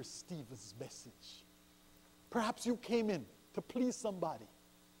to hear Stephen's message. Perhaps you came in to please somebody,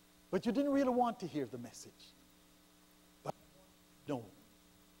 but you didn't really want to hear the message. But no,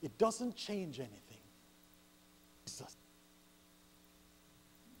 it doesn't change anything. Jesus,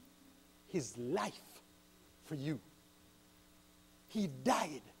 his life for you. He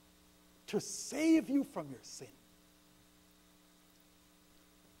died to save you from your sin.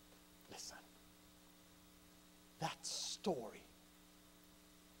 Listen, that story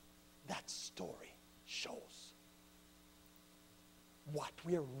shows what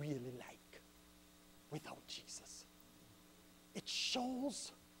we're really like without Jesus. It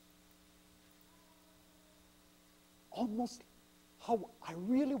shows almost how I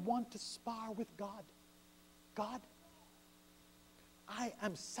really want to spar with God. God, I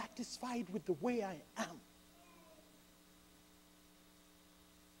am satisfied with the way I am.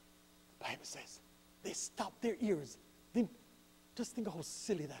 The Bible says they stopped their ears. To Just think how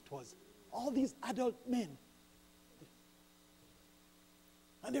silly that was. All these adult men.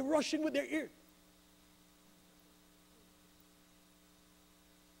 And they're rushing with their ear.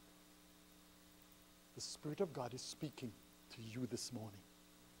 The Spirit of God is speaking to you this morning.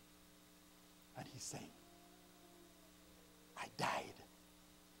 And he's saying, I died.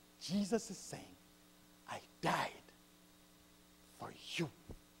 Jesus is saying, I died for you.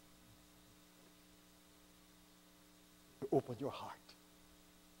 Open your heart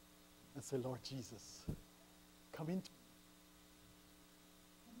and say, Lord Jesus, come in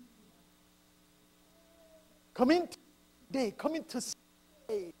today, come into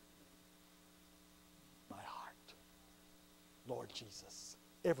stay my heart. Lord Jesus,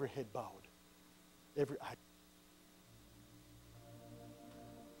 every head bowed, every eye.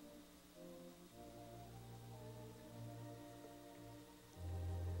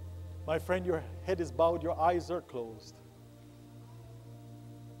 My friend, your head is bowed, your eyes are closed.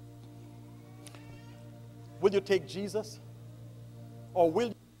 Will you take Jesus? Or will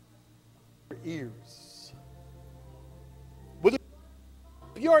you your ears? Will you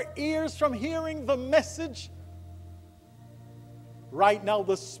stop your ears from hearing the message? Right now,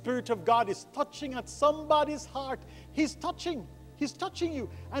 the Spirit of God is touching at somebody's heart. He's touching you.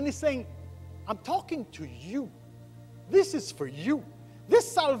 And he's saying, I'm talking to you. This is for you.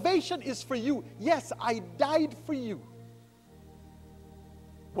 This salvation is for you. Yes, I died for you.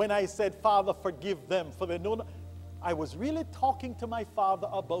 When I said, Father, forgive them, for they know not, I was really talking to my Father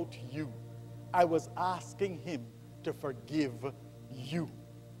about you. I was asking him to forgive you.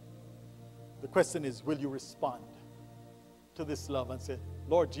 The question is, will you respond to this love and say,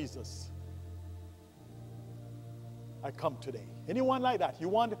 Lord Jesus, I come today. Anyone like that? You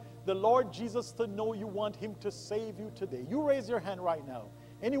want the Lord Jesus to know, you want him to save you today. You raise your hand right now.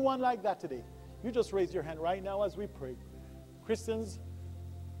 Anyone like that today? You just raise your hand right now as we pray. Christians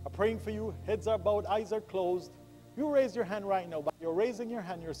are praying for you. Heads are bowed, eyes are closed. You raise your hand right now. But you're raising your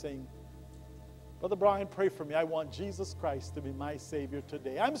hand, you're saying, Brother Brian, pray for me. I want Jesus Christ to be my Savior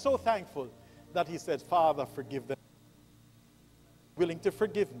today. I'm so thankful that he said, Father, forgive them. Willing to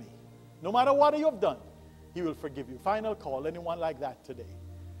forgive me. No matter what you have done, he will forgive you. Final call. Anyone like that today?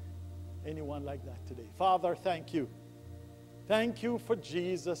 Anyone like that today? Father, thank you. Thank you for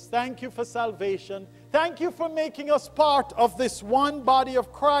Jesus. Thank you for salvation. Thank you for making us part of this one body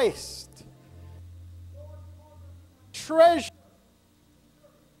of Christ. Treasure.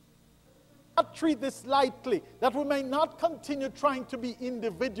 Not treat this lightly, that we may not continue trying to be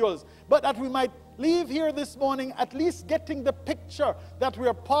individuals, but that we might leave here this morning at least getting the picture that we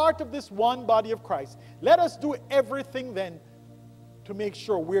are part of this one body of Christ. Let us do everything then to make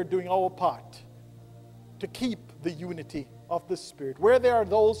sure we're doing our part to keep the unity of the Spirit. Where there are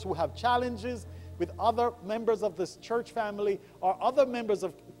those who have challenges with other members of this church family or other members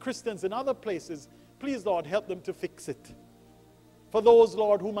of Christians in other places, please, Lord, help them to fix it. For those,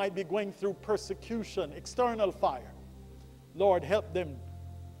 Lord, who might be going through persecution, external fire, Lord, help them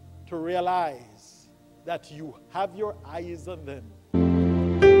to realize that you have your eyes on them